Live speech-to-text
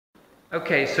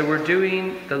Okay, so we're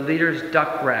doing the leader's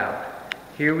duck route.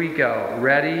 Here we go.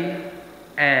 Ready?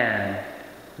 And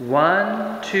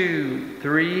 1, 2,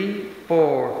 3,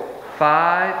 4,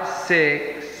 5,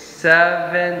 6,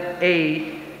 7,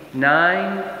 8,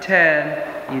 9,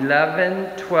 10,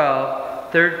 11,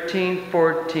 12, 13,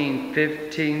 14,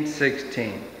 15,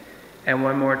 16. And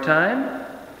one more time.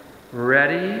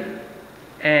 Ready?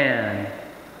 And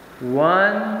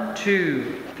 1,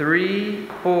 2, 3,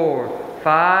 4,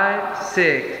 5,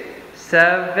 6,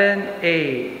 7,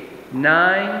 8,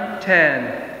 9,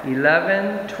 10,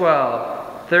 11,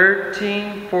 12,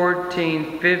 13,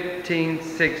 14, 15,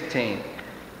 16.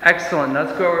 Excellent.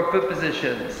 Let's go over foot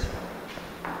positions.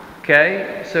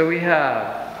 Okay, so we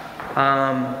have,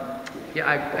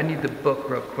 I need the book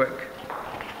real quick.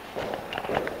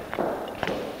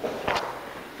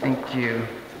 Thank you.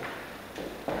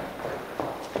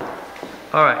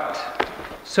 All right,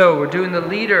 so we're doing the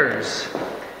leaders.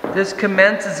 This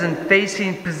commences in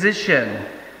facing position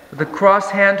with the cross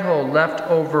handhold left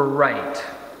over right.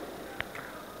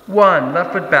 1,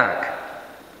 left foot back.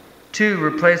 2,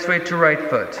 replace weight to right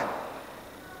foot.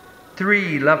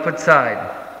 3, left foot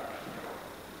side.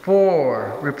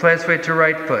 4, replace weight to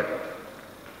right foot.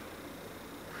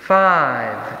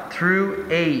 5 through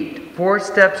 8, 4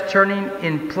 steps turning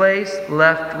in place,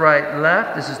 left, right,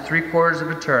 left. This is 3/4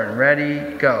 of a turn.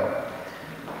 Ready, go.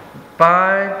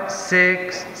 5,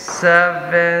 6,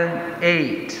 7,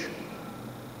 8.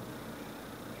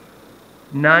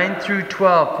 9 through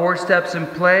 12, 4 steps in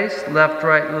place, left,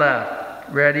 right, left.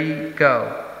 Ready,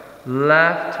 go.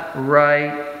 Left,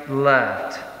 right,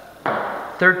 left.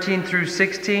 13 through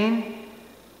 16.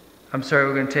 I'm sorry,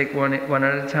 we're going to take one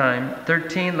at a time.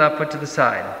 13, left foot to the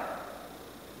side.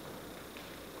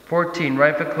 14,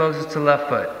 right foot closes to left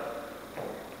foot.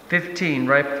 15,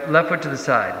 left foot to the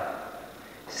side.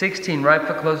 16, right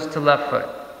foot closes to left foot.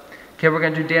 Okay, we're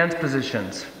going to do dance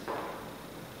positions.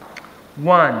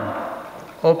 1,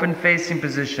 open facing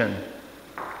position.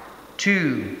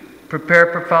 2,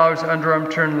 prepare for follower's underarm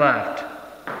turn left.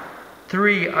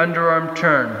 3, underarm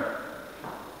turn.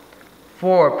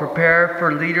 4, prepare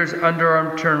for leader's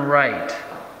underarm turn right.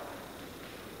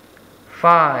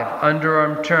 5,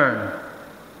 underarm turn.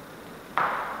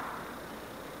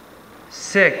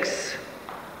 6,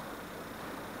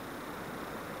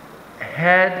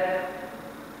 head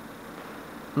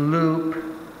loop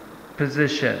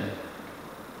position.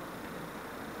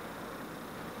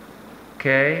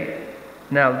 Okay,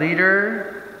 now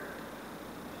leader's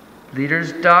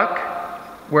duck.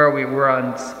 Where are we? We're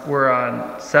on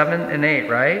 7 and 8,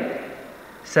 right?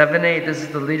 7, 8. This is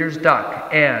the leader's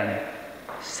duck. And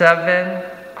 7,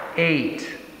 8.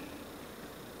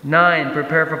 9.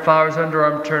 Prepare for follower's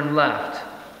underarm turn left.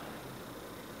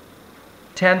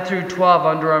 10 through 12,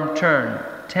 underarm turn.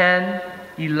 10,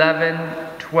 11,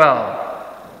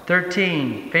 12.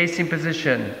 13, facing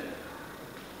position.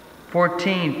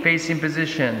 14, facing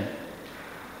position.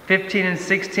 15 and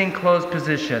 16, closed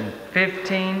position.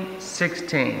 15,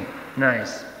 16.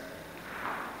 Nice.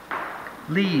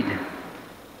 Lead.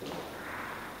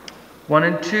 1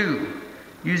 and 2.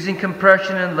 Using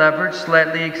compression and leverage,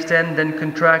 slightly extend, then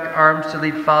contract arms to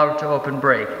lead follower to open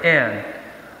break. And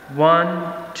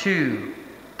 1, 2,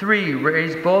 3.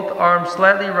 Raise both arms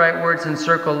slightly rightwards and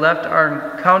circle left arm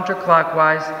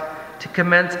counterclockwise to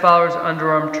commence follower's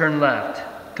underarm turn left.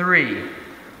 3,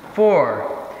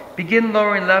 4. Begin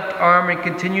lowering left arm and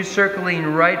continue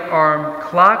circling right arm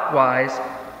clockwise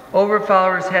over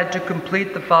follower's head to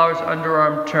complete the follower's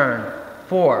underarm turn.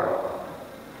 4.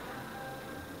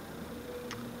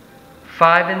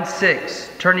 5 and 6.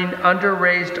 Turning under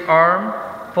raised arm,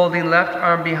 folding left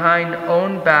arm behind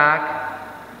own back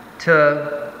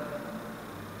to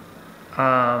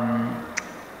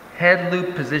head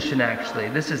loop position actually.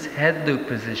 This is head loop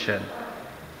position.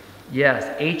 Yes,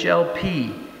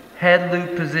 HLP. Head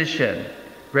loop position.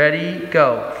 Ready,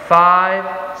 go.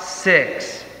 5,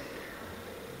 6,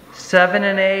 7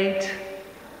 and 8.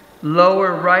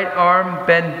 Lower right arm,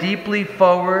 bend deeply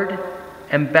forward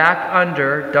and back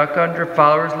under. Duck under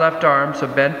follower's left arm. So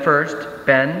bend first,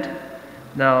 bend.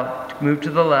 Now move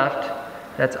to the left.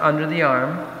 That's under the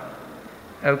arm.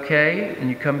 Okay, and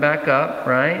you come back up,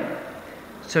 right?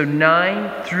 So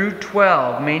 9 through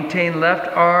 12. Maintain left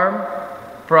arm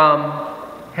from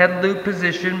head loop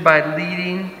position by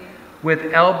leading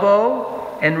with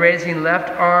elbow and raising left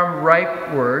arm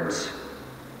rightwards,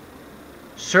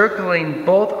 circling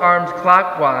both arms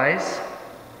clockwise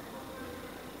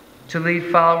to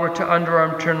lead follower to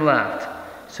underarm turn left.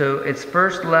 So it's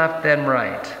first left, then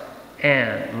right,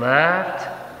 and left,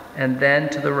 and then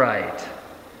to the right.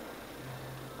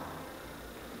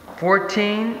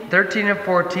 13 and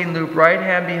 14, loop right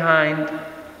hand behind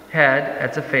head,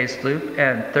 that's a face loop,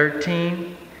 and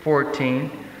 13,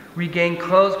 14. Regain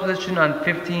closed position on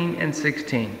 15 and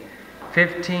 16.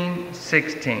 15,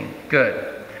 16,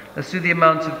 good. Let's do the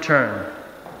amounts of turn.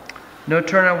 No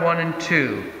turn on 1 and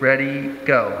 2, ready,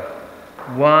 go.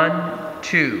 1,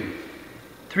 2.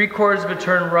 3/4 of a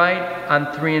turn right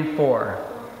on 3 and 4.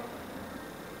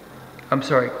 I'm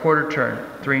sorry, quarter turn,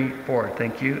 3, 4,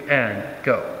 thank you, and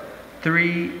go.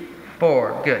 3,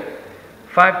 4, good.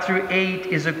 5 through 8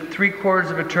 is a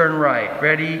 3/4 of a turn right,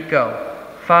 ready, go.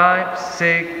 5,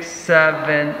 6,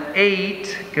 7,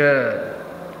 8, good.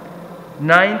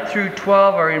 9 through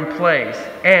 12 are in place,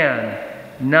 and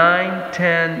 9,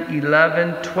 10,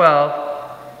 11,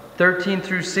 12, 13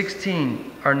 through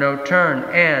 16 are no turn,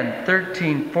 and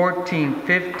 13, 14,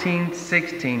 15,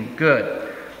 16,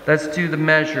 good. Let's do the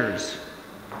measures.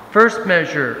 First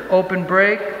measure, open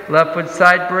break, left foot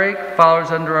side break, follows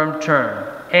underarm turn,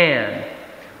 and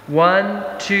 1,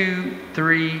 2,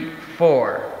 3,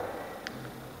 4.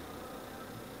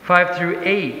 5 through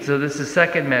 8, so this is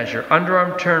second measure.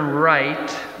 Underarm turn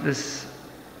right, this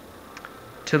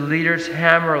to leader's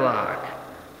hammerlock.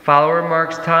 Follower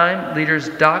marks time, leader's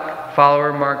duck,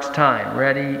 follower marks time.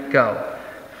 Ready, go.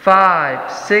 5,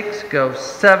 6, go.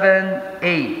 7,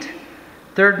 8.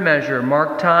 Third measure,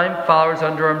 mark time, followers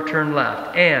underarm turn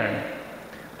left. And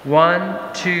 1,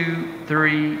 2,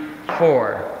 3,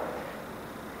 4.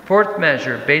 Fourth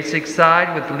measure, basic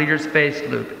side with leader's face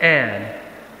loop. And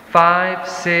 5,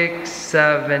 6,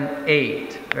 7,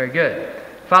 8. Very good.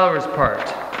 Followers part.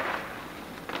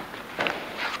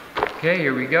 Okay,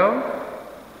 here we go.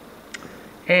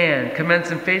 And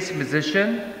commence in facing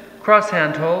position. Cross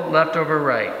hand hold, left over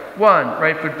right. 1,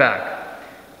 right foot back.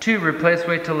 2, replace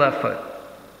weight to left foot.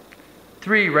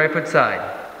 3, right foot side.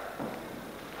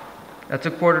 That's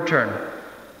a quarter turn.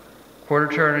 Quarter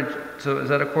turn, so is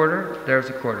that a quarter? There's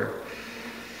a quarter.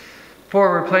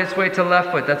 4, replace weight to left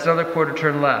foot. That's another quarter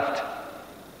turn left.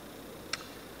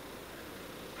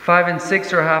 5 and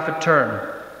 6 are half a turn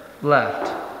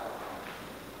left.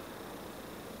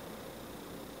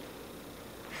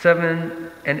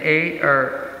 7 and 8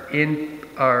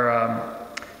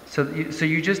 so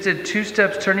you just did 2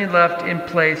 steps turning left in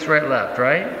place, right, left,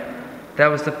 right? That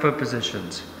was the foot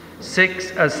positions.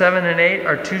 7 and 8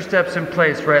 are 2 steps in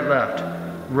place, right, left,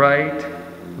 right,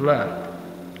 left.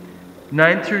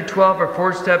 9 through 12 are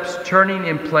 4 steps turning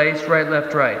in place, right,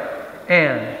 left, right.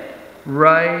 And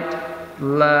right,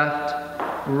 left,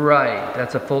 right.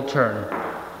 That's a full turn.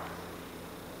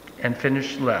 And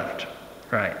finish left,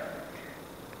 right.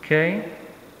 Okay.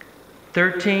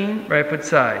 13, right foot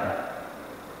side.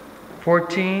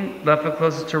 14, left foot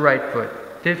closest to right foot.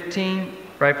 15,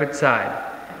 right foot side.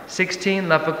 16,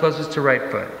 left foot closest to right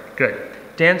foot. Good.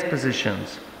 Dance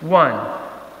positions. 1,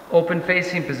 open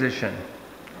facing position.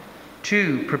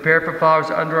 2, prepare for followers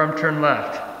underarm turn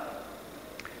left.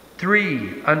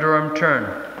 3, underarm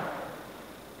turn.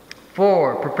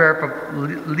 4, prepare for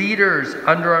leaders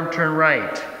underarm turn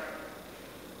right.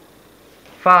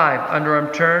 5,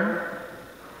 underarm turn.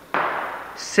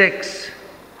 6,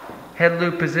 head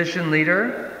loop position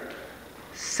leader.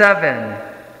 7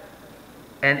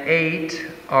 and 8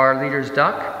 are leader's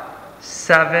duck.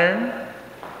 7,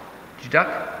 did you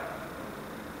duck?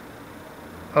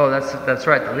 Oh, that's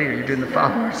right, the leader. You're doing the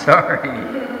follower, sorry.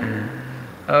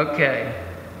 Okay.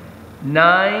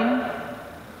 9,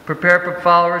 prepare for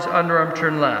followers underarm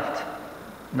turn left.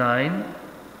 9.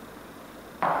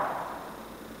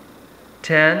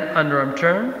 10, underarm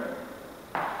turn.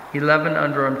 11,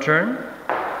 underarm turn.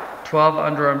 12,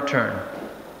 underarm turn.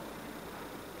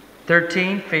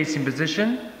 13, facing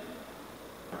position.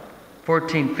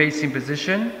 14, facing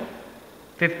position.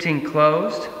 15,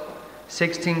 closed.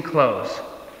 16, closed.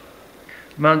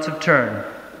 Amounts of turn.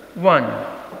 1,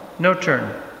 no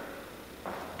turn.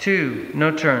 2,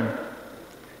 no turn.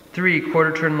 3,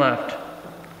 quarter turn left.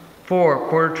 4,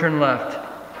 quarter turn left.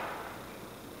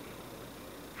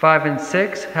 5 and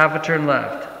 6, half a turn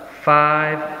left.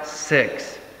 5,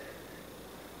 6.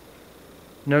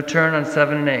 No turn on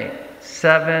 7 and 8.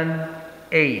 7,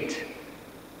 8.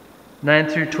 9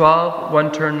 through 12,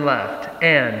 1 turn left.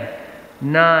 And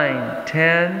 9,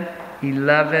 10,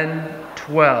 11,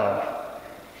 12.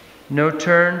 No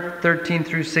turn, 13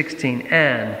 through 16.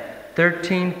 And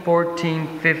 13,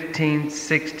 14, 15,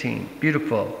 16.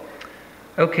 Beautiful.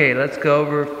 Okay, let's go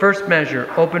over first measure.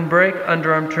 Open break,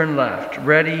 underarm turn left.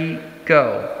 Ready,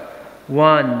 go.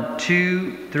 1,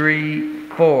 2, 3,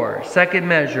 4. Second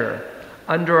measure.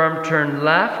 Underarm turn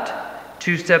left.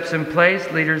 2 steps in place,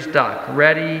 leader's duck.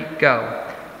 Ready, go.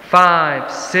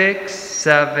 5, 6,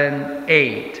 7,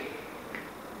 8.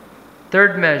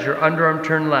 Third measure, underarm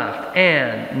turn left.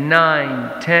 And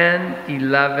 9, 10,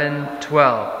 11,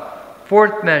 12.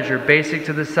 Fourth measure, basic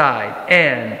to the side.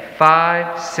 And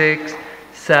 5, 6,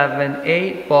 7,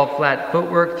 8. Ball flat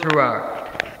footwork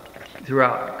throughout.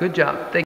 Good job. Thank you.